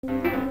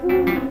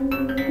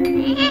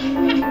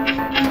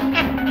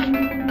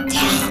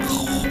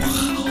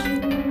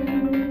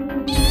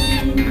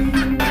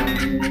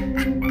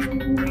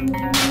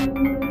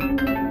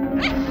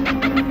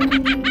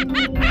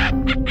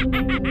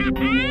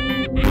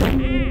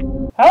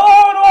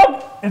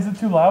Is it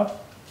too loud?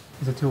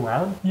 Is it too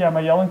loud? Yeah, am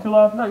I yelling too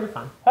loud? No, you're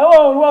fine.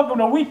 Hello and welcome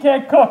to We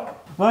Can't Cook.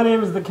 My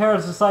name is the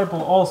Carrot's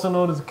Disciple, also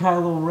known as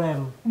Kylo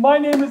Ren. My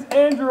name is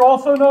Andrew,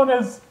 also known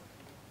as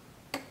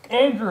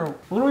Andrew.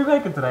 What are we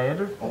making today,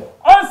 Andrew?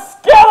 A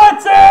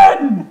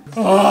skeleton!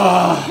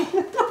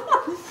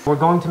 We're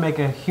going to make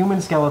a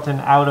human skeleton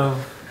out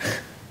of...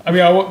 I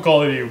mean, I won't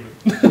call it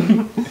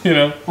human. You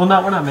know? Well,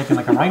 no, we're not making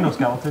like a rhino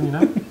skeleton, you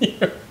know?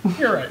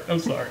 You're right, I'm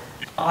sorry.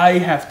 I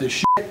have to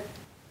shit.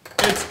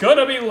 It's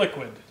gonna be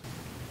liquid.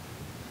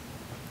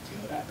 See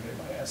what happened in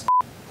my ass.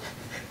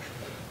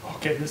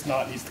 Okay, this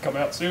knot needs to come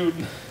out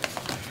soon.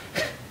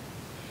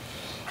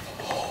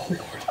 Oh,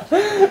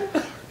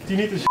 Lord. Do you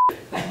need to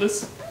shit?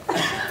 This.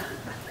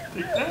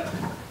 Take that.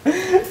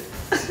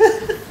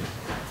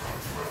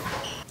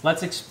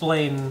 Let's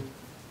explain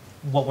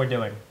what we're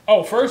doing.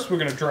 Oh, first we're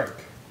gonna drink.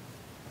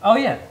 Oh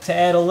yeah, to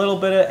add a little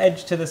bit of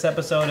edge to this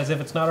episode, as if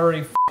it's not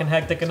already fucking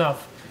hectic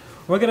enough,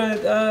 we're gonna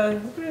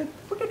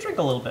drink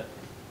a little bit.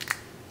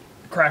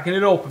 Cracking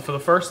it open for the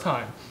first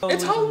time.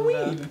 It's and,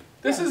 Halloween.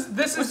 This is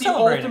the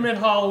celebrating. ultimate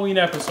Halloween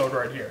episode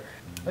right here.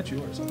 That's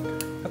yours.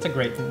 That's a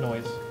great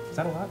noise. Is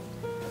that a lot?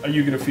 Are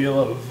you gonna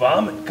feel a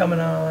vomit coming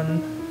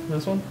on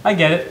this one? I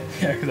get it.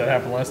 Yeah, because that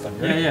happened last time.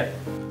 Right? Yeah.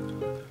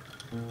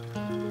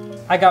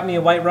 I got me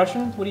a White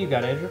Russian. What do you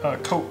got, Andrew?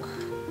 Coke.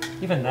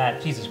 Even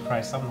that, Jesus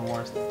Christ, I'm the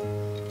worst.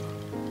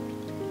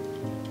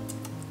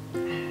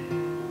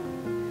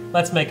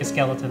 Let's make a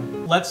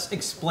skeleton. Let's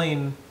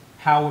explain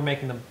how we're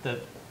making the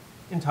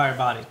entire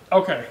body.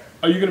 Okay.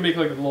 Are you gonna make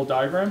like a little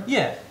diagram?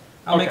 Yeah.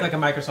 I'll make Okay. like a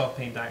Microsoft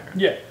Paint diagram.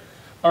 Yeah.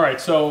 All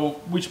right.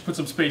 So we should put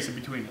some space in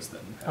between us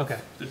then. Okay.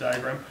 The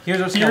diagram. Here's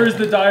our skeleton. Here's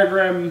the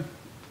diagram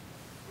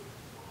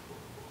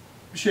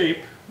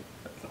shape.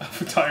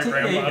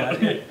 Diagram. Yeah, you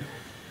got it.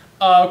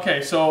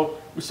 Okay. So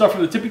we start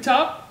from the tippy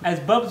top. As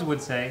Bubs would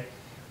say,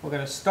 we're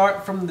gonna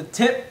start from the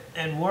tip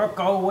and work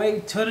our way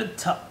to the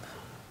top.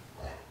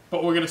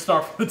 But we're gonna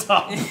start from the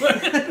top.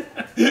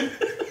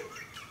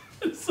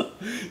 So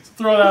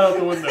throw that out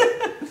the window.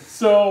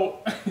 So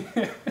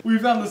we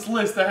found this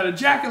list that had a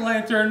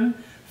jack-o'-lantern,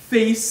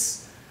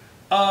 face,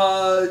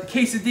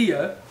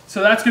 quesadilla.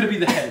 So that's gonna be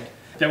the head.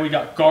 Then we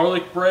got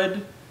garlic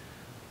bread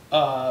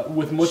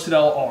with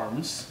mozzarella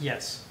arms.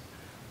 Yes.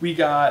 We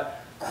got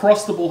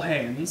crustable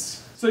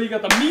hands. So you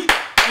got the meat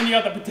and you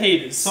got the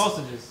potatoes.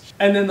 Sausages.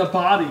 And then the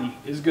body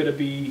is gonna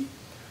be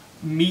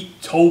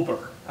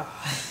meat-tober.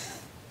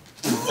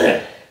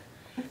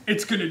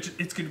 It's gonna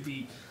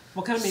be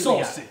What kind of meat we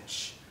got?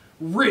 sausage,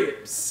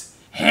 ribs,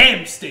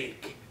 ham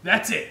steak.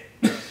 That's it.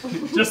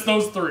 Just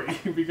those three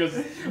because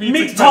meat's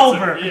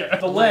Meat-tober. expensive. Yeah.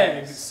 The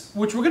legs,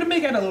 which we're gonna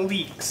make out of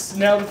leeks.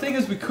 Now the thing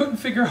is, we couldn't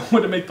figure out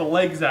what to make the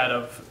legs out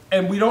of,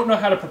 and we don't know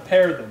how to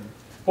prepare them.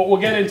 But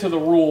we'll get into the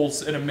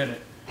rules in a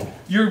minute.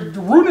 You're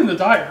ruining the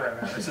diagram,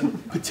 Harrison.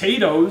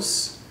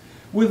 Potatoes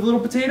with little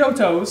potato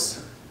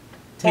toes.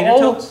 Tater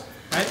toes,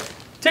 right?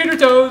 Tater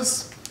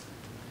toes.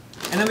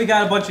 And then we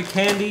got a bunch of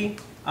candy,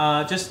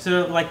 just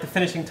to like the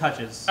finishing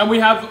touches. And we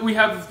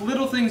have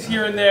little things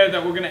here and there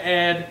that we're gonna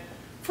add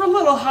for a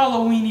little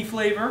Halloweeny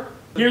flavor.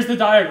 Here's the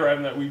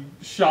diagram that we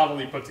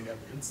shoddily put together.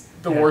 It's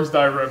the worst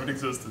diagram in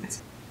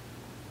existence.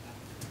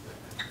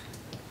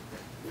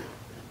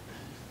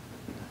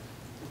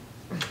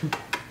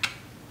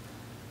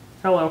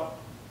 Hello.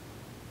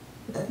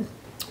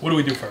 What do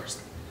we do first?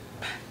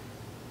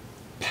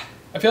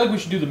 I feel like we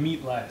should do the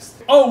meat last.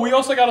 Oh, we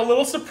also got a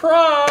little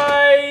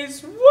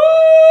surprise!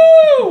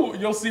 Woo!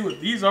 You'll see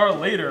what these are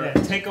later.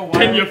 Yeah, take a while.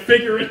 Can you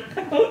figure it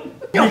out?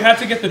 You have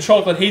to get the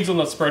chocolate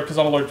hazelnut spread because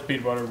I'm allergic to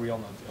peanut butter. We all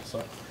know this.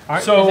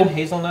 So, Isn't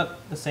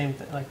hazelnut the same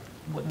thing? Like,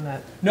 wouldn't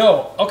that?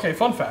 no. Okay,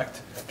 fun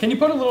fact. Can you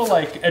put a little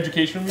like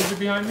educational music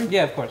behind me?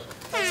 Yeah, of course.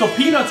 So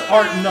peanuts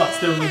aren't nuts;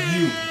 they're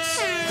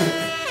legumes.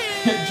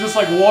 Just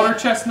like water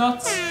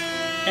chestnuts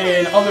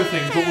and other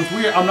things. But what's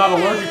weird, I'm not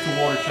allergic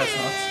to water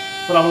chestnuts,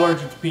 but I'm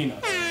allergic to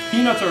peanuts.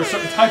 Peanuts are a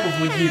certain type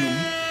of legume.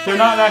 They're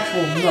not an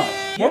actual nut.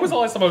 When was the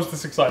last time I was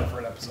this excited for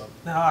an episode?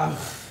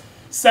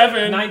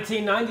 7.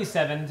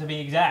 1997 to be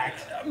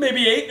exact.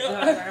 Maybe 8.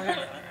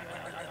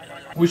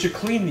 We should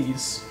clean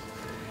these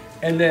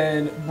and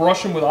then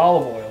brush them with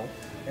olive oil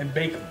and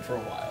bake them for a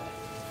while.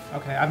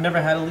 Okay, I've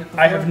never had a leek before.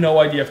 I have no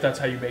idea if that's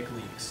how you make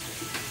leeks.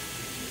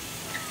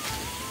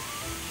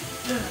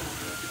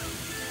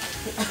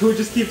 We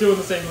just keep doing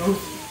the same move.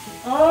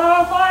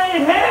 Oh, my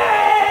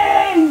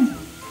hand!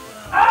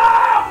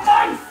 Ah,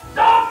 my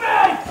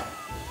stomach!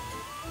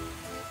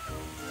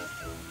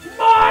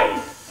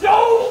 My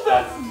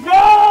shoulder's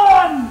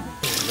gone!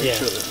 Yeah.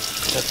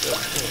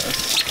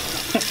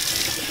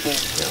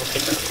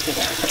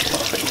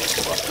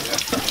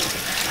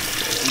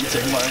 You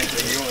take mine,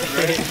 take yours,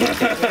 right?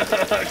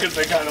 Because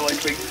they're kind of like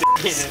big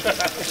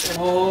dicks.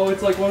 Oh,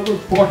 it's like one of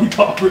those party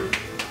poppers.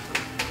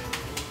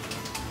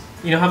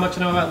 You know how much I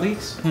know about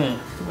leeks?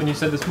 When you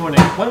said this morning,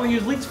 why don't we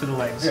use leeks for the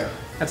legs? Yeah.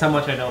 That's how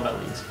much I know about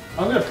leeks.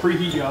 I'm gonna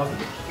preheat your oven.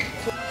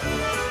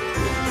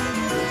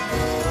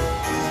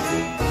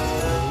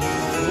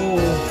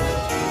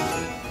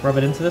 Rub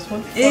it into this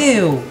one?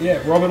 Ew!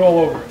 Yeah, rub it all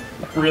over it.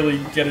 Really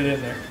get it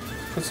in there.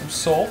 Put some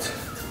salt.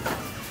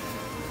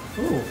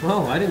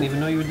 Oh, I didn't even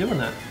know you were doing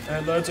that.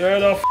 And let's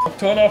add a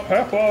ton of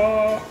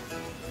pepper.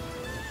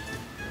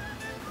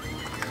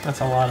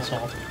 That's a lot of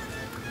salt.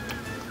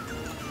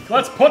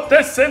 Let's put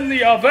this in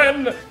the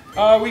oven.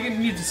 We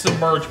need to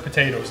submerge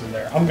potatoes in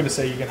there. I'm gonna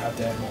say you're gonna have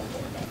to add more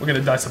water now. We're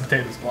gonna dye some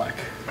potatoes black.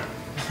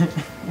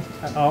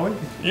 Are we?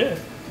 Yeah.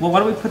 Well, why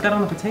do we put that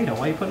on the potato?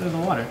 Why are you putting it in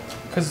the water?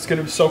 Because it's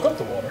gonna soak up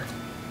the water.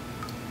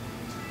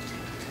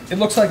 It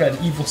looks like an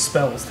evil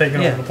spell is taking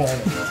over the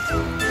planet.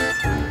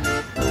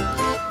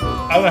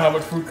 I don't know how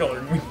much food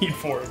coloring we need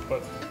for it,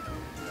 but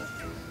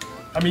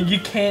I mean, you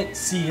can't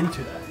see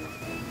into that.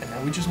 And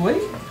now we just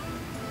wait.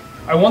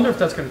 I wonder if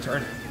that's gonna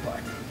turn it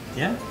black.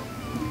 Yeah.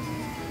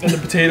 And the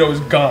potato is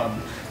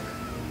gone.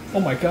 Oh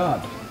my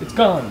god, it's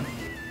gone.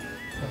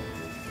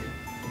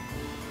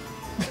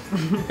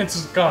 It's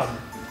just gone.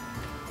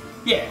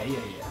 Yeah.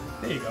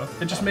 There you go.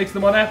 It just makes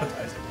them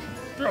unappetizing.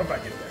 Throw it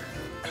back in there.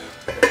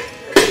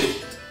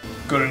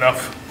 Good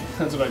enough.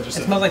 That's what I just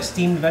said. It smells like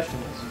steamed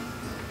vegetables.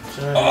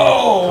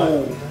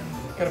 Oh!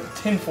 Got a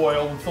tin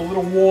foil with a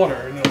little water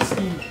and it'll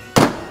steam.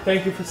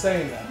 Thank you for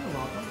saying that. You're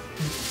welcome.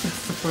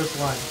 That's the first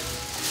line.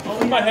 Oh,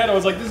 in my head, I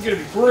was like, this is gonna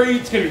be great,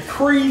 it's gonna be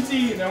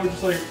crazy, and now we're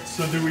just like,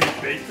 so do we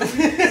bake this?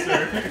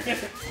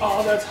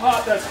 Oh, that's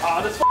hot as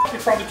fuck.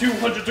 It's probably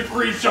 200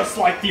 degrees just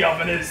like the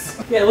oven is.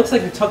 Yeah, it looks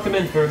like we tucked them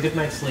in for a good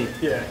night's sleep.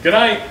 Yeah, good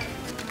night.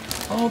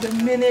 Oh, they're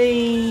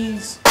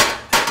minis.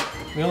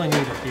 We only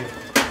need a few.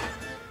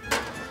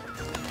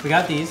 We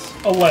got these.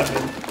 11.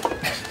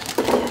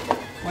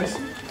 Why is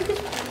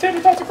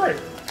tater tots are great.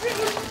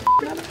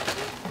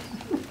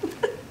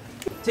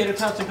 Tater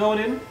tots are going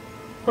in.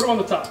 Put them on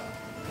the top.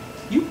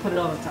 You put it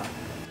on the top.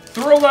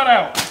 Throw that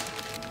out.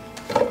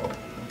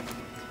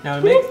 Now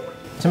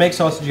to make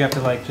sausage, you have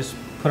to like just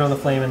put it on the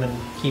flame and then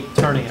keep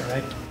turning it,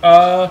 right?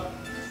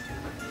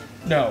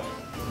 No.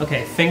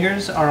 Okay,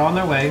 fingers are on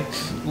their way.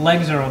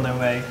 Legs are on their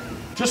way.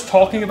 Just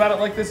talking about it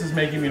like this is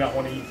making me not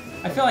want to eat.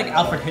 I feel like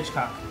Alfred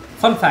Hitchcock.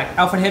 Fun fact,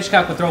 Alfred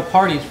Hitchcock would throw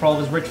parties for all of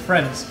his rich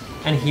friends,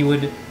 and he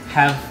would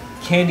have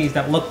candies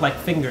that looked like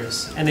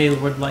fingers, and they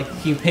would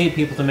he paid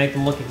people to make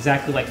them look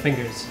exactly like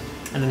fingers,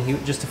 and then he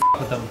just to f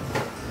with them.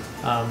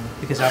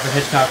 Because Alfred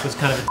Hitchcock was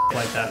kind of a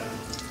like that.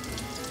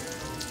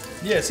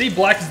 Yeah, see,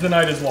 black as the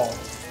night is long.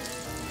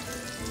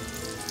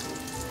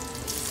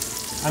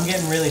 I'm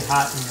getting really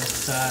hot in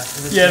this.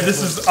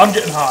 I'm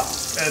getting hot,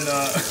 and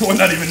we're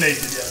not even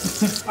naked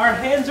yet. Our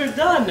hands are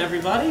done,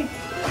 everybody.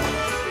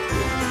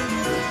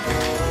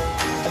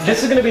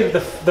 This is gonna be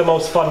the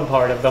most fun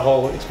part of the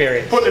whole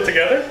experience. Putting it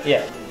together?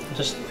 Yeah.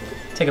 Just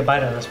take a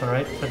bite out of this one,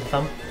 right? For the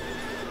thumb.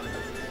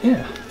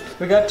 Yeah.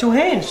 We got two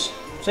hands.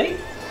 See?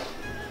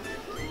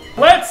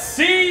 Let's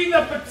see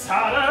the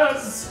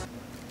potatoes!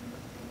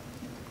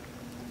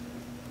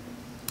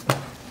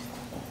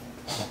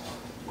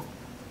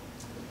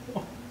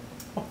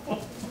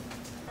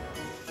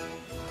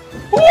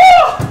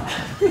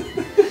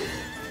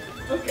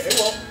 Okay,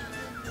 well.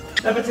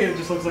 That potato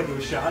just looks like it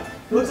was shot.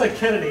 It looks like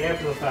Kennedy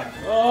after the fact.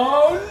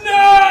 Oh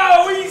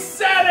no! He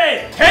said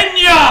it!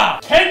 Kenya!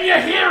 Can you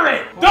hear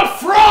it? The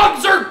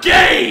frogs are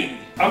gay!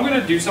 I'm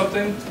gonna do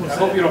something. I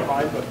hope you don't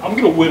mind, but I'm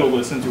gonna whittle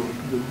this into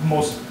the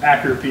most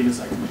accurate penis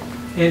I can make.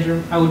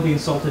 Andrew, I would be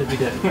insulted if you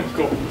did.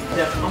 Cool.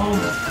 Yeah. Oh my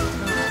god.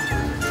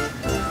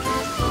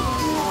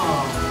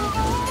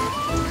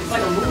 It's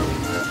like a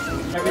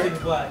movie.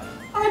 Everything's black.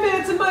 I'm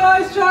Ants in my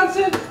eyes,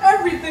 Johnson!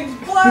 Everything's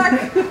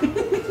black!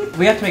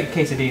 We have to make a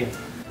quesadilla.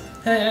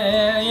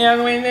 Yes,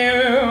 we do.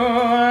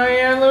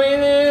 Yes, we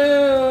do.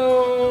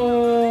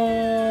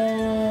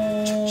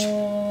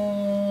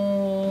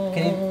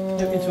 Can you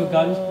dip into a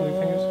gun with your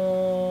fingers?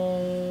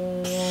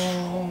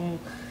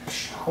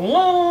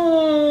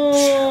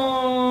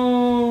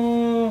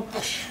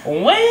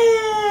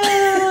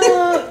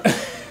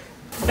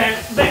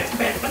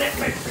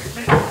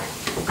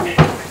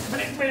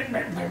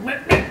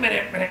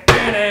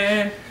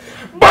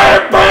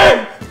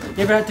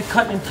 You ever had to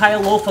cut an entire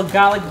loaf of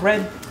garlic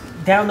bread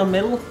down the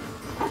middle?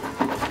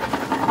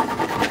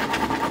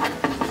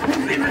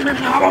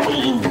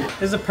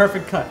 This is a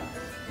perfect cut.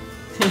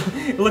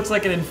 It looks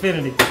like an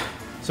infinity.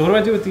 So what do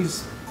I do with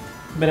these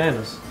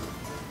bananas?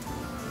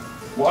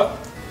 What?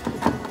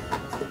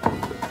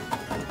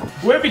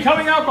 We're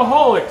becoming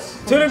alcoholics.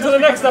 Tune into the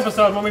next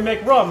episode when we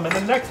make rum, and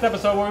the next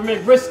episode when we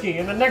make whiskey,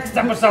 and the next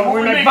episode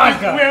when we make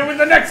vodka. We're in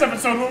the next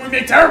episode when we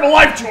make terrible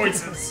life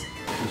choices.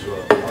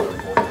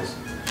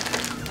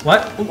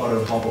 What? Butter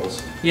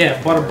bubbles.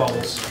 Yeah, butter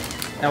bubbles.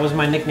 That was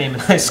my nickname in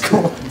high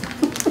school.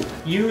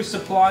 You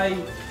supply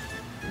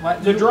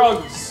what? The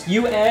drugs.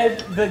 You add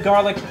the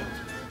garlic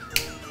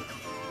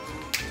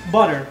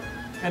butter,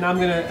 and I'm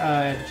gonna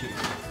add the cheese.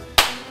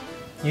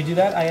 You do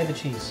that, I add the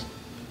cheese.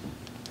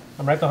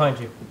 I'm right behind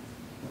you.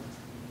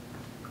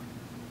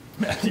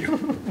 Matthew.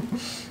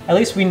 At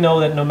least we know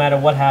that no matter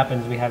what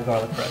happens, we have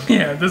garlic bread.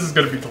 Yeah, this is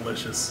gonna be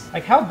delicious.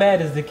 Like, how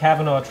bad is the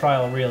Kavanaugh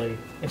trial really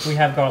if we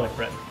have garlic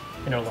bread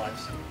in our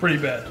lives? Pretty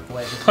bad.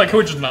 Like,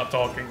 we're just not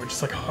talking. We're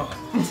just like, huh.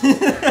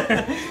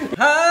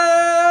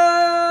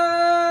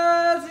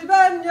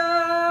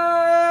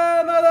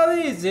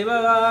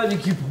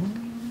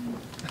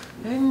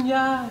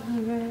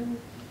 Enyare,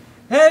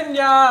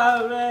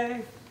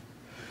 enyare.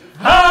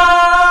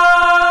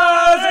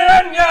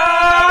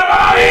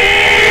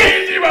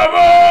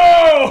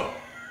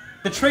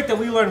 The trick that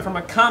we learned from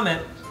a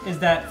comet is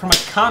that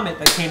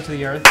came to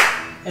the Earth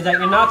is that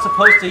you're not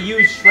supposed to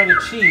use shredded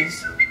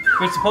cheese.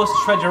 You're supposed to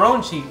shred your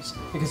own cheese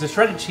because the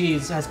shredded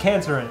cheese has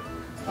cancer in it.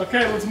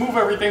 Okay, let's move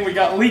everything. We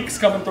got leaks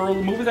coming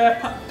through. Move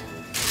that pipe.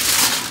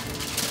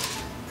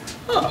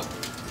 Huh.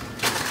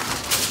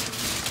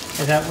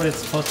 Is that what it's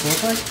supposed to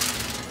look like?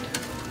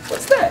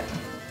 What's that?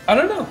 I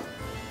don't know.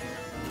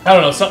 I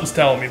don't know. Something's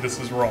telling me this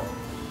is wrong.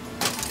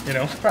 You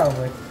know?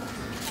 Probably.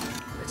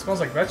 It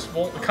smells like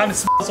vegetable. It kind of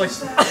smells like...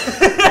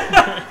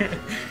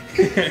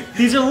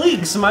 These are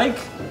leaks, Mike.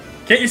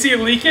 Can't you see it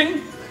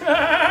leaking?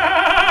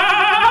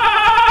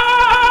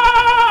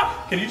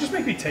 Can you just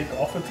make me take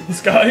off into the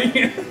sky?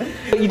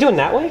 You doing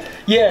that way?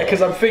 Yeah,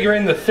 because I'm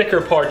figuring the thicker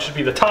part should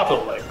be the top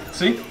of the leg.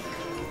 See?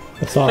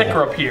 It's not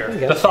thicker up here.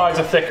 The thighs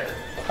are thicker.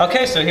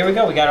 Okay, so here we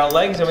go. We got our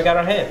legs and we got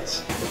our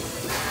hands.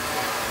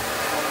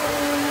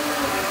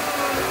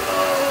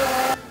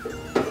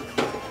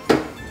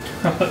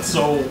 That's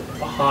so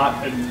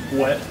hot and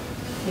wet.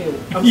 Ew.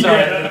 I'm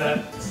sorry.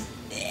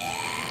 Yeah.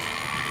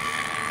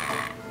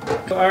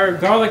 Our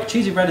garlic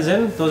cheesy bread is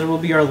in. Those will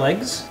be our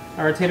legs.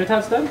 Our tater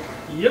tots done?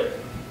 Yep.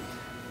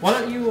 Why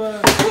don't you,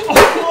 I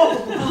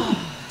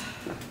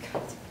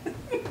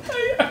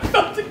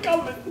felt it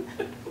coming.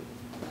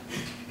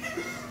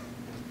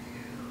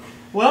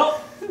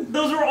 Well,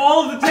 those were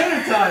all of the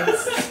tater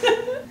tots.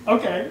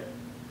 Okay.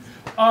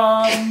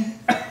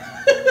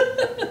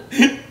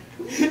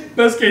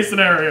 Best case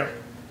scenario.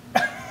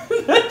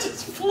 That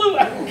just flew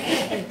out.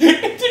 It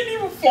didn't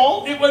even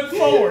fall. It went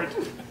forward.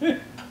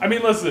 I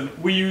mean, listen.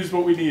 We used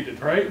what we needed,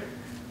 right?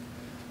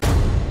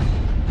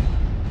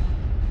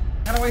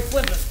 How do I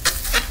flip it?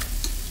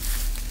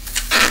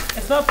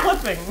 It's not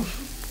flipping.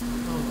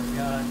 Oh my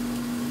god.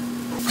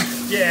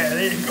 Yeah,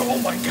 there you go. Oh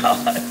my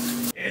god.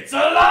 It's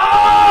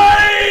alive!